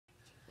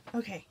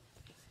Okay,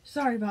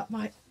 sorry about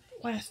my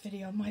last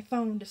video. My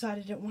phone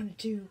decided it wanted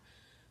to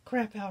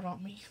crap out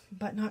on me.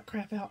 But not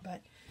crap out,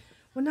 but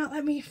would not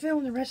let me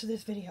film the rest of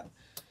this video.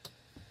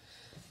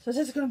 So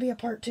this is going to be a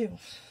part 2.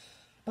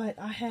 But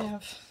I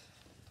have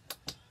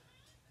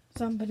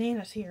some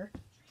bananas here.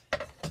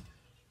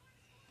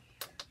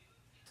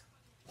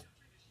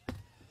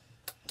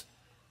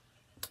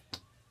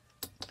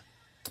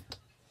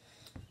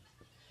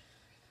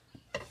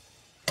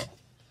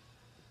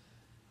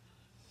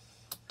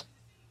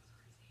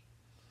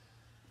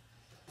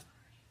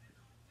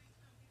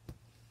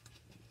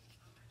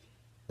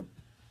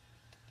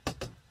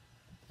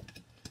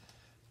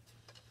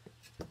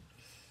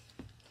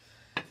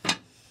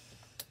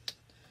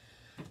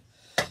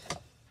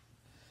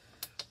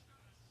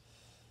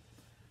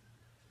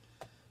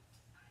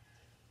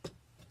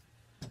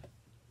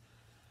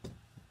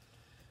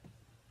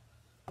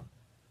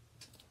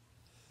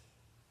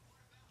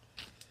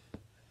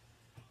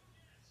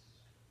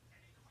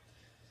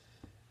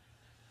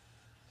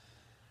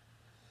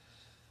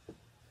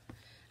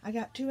 I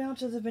got 2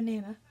 ounces of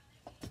banana,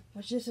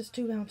 which this is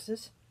 2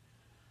 ounces.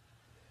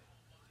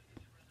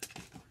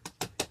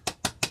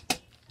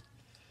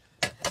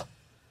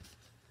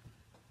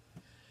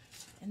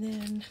 And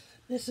then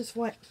this is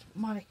what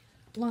my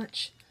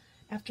lunch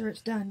after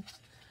it's done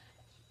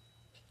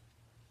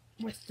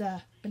with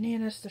the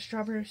bananas, the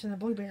strawberries, and the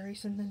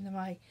blueberries, and then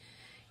my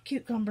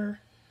cucumber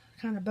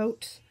kind of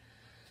boats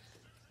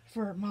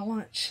for my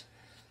lunch.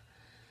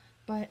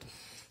 But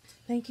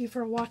thank you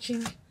for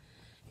watching,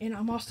 and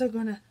I'm also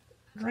going to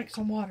drink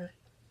some water.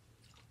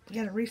 I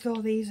got to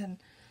refill these and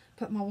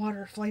put my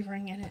water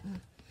flavoring in it.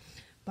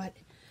 But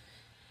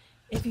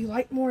if you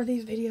like more of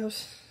these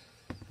videos,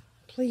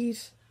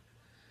 please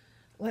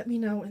let me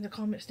know in the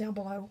comments down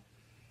below.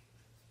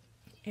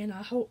 And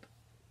I hope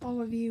all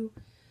of you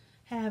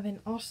have an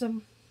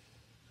awesome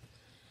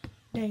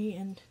day,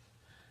 and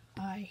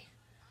I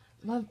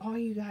love all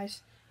you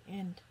guys,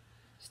 and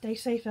stay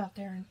safe out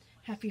there, and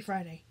happy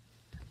Friday.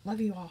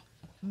 Love you all.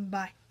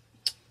 Bye.